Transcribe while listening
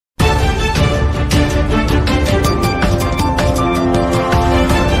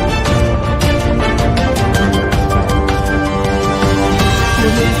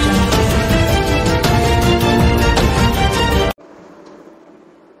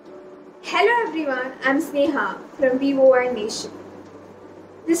Hello everyone, I'm Sneha from VOY Nation.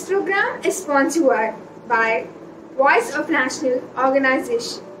 This program is sponsored by Voice of National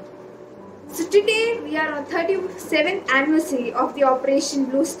Organization. So today we are on 37th anniversary of the Operation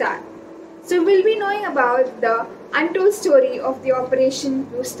Blue Star. So we'll be knowing about the untold story of the Operation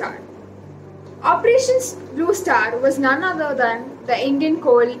Blue Star. Operation Blue Star was none other than the Indian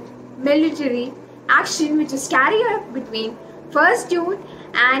Cold military action which was carried out between 1st June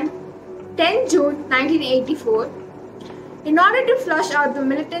and 10 June 1984 in order to flush out the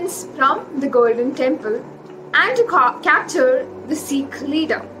militants from the Golden Temple and to capture the Sikh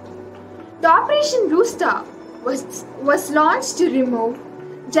leader. The Operation Blue Star was launched to remove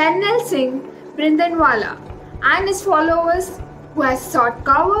Jarnail Singh Bhindranwale and his followers who had sought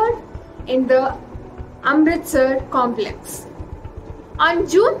cover in the Amritsar Complex. On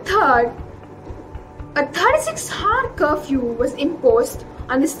June 3rd, a 36-hour curfew was imposed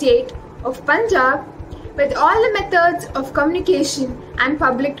on the state of Punjab with all the methods of communication and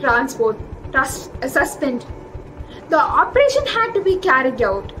public transport suspended. The operation had to be carried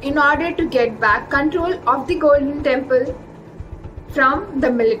out in order to get back control of the Golden Temple from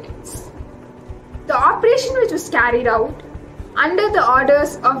the militants. The operation, which was carried out under the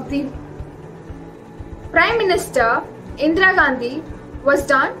orders of the Prime Minister Indira Gandhi, was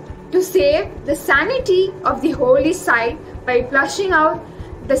done to save the sanity of the holy site by flushing out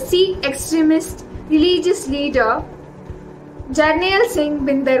the Sikh extremist religious leader Jarnail Singh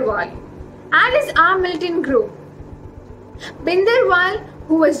Bhindranwale and his armed militant group. Bhindranwale,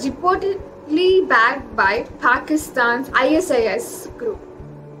 who was reportedly backed by Pakistan's ISIS group,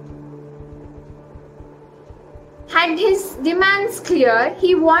 had his demands clear.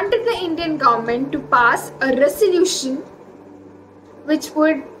 He wanted the Indian government to pass a resolution which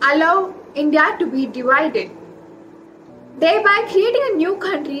would allow India to be divided, thereby creating a new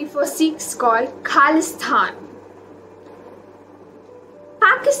country for Sikhs called Khalistan.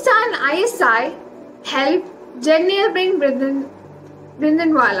 Pakistan ISI helped Jarnail Singh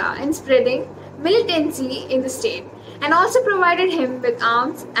Bhindranwale in spreading militancy in the state and also provided him with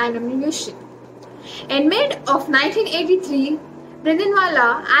arms and ammunition. In mid of 1983,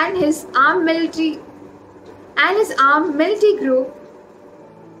 Bhindranwale and his armed military group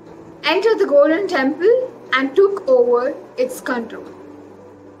entered the Golden Temple and took over its control.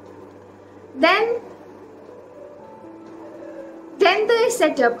 Then they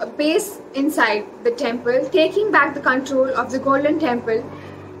set up a base inside the temple, taking back the control of the Golden Temple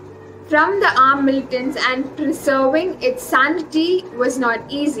from the armed militants, and preserving its sanity was not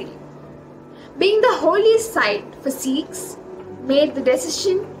easy. Being the holiest site for Sikhs made the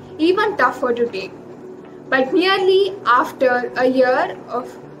decision even tougher to take. But nearly after a year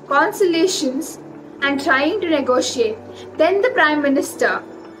of conciliations and trying to negotiate, then the Prime Minister,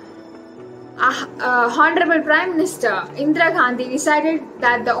 Honorable Prime Minister Indira Gandhi, decided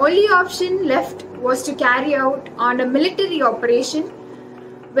that the only option left was to carry out on a military operation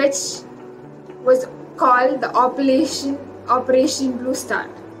which was called the Operation Blue Star.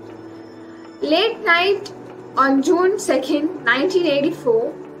 Late night on June 2nd,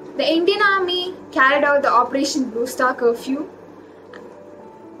 1984, the Indian Army carried out the Operation Blue Star. Curfew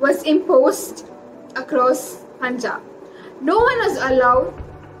was imposed across Punjab. No one was allowed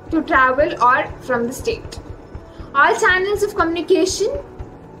to travel or from the state. All channels of communication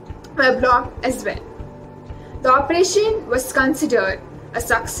were blocked as well. The operation was considered a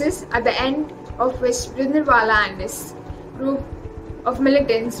success, at the end of which Bhindranwale and his group of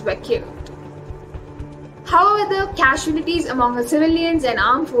militants were killed. However, the casualties among the civilians and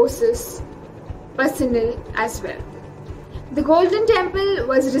armed forces personnel as well. The Golden Temple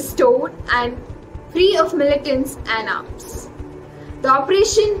was restored and free of militants and arms. The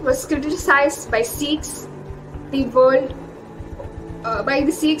operation was criticized by Sikhs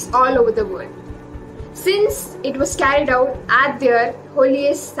all over the world, since it was carried out at their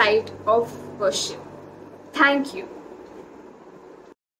holiest site of worship. Thank you.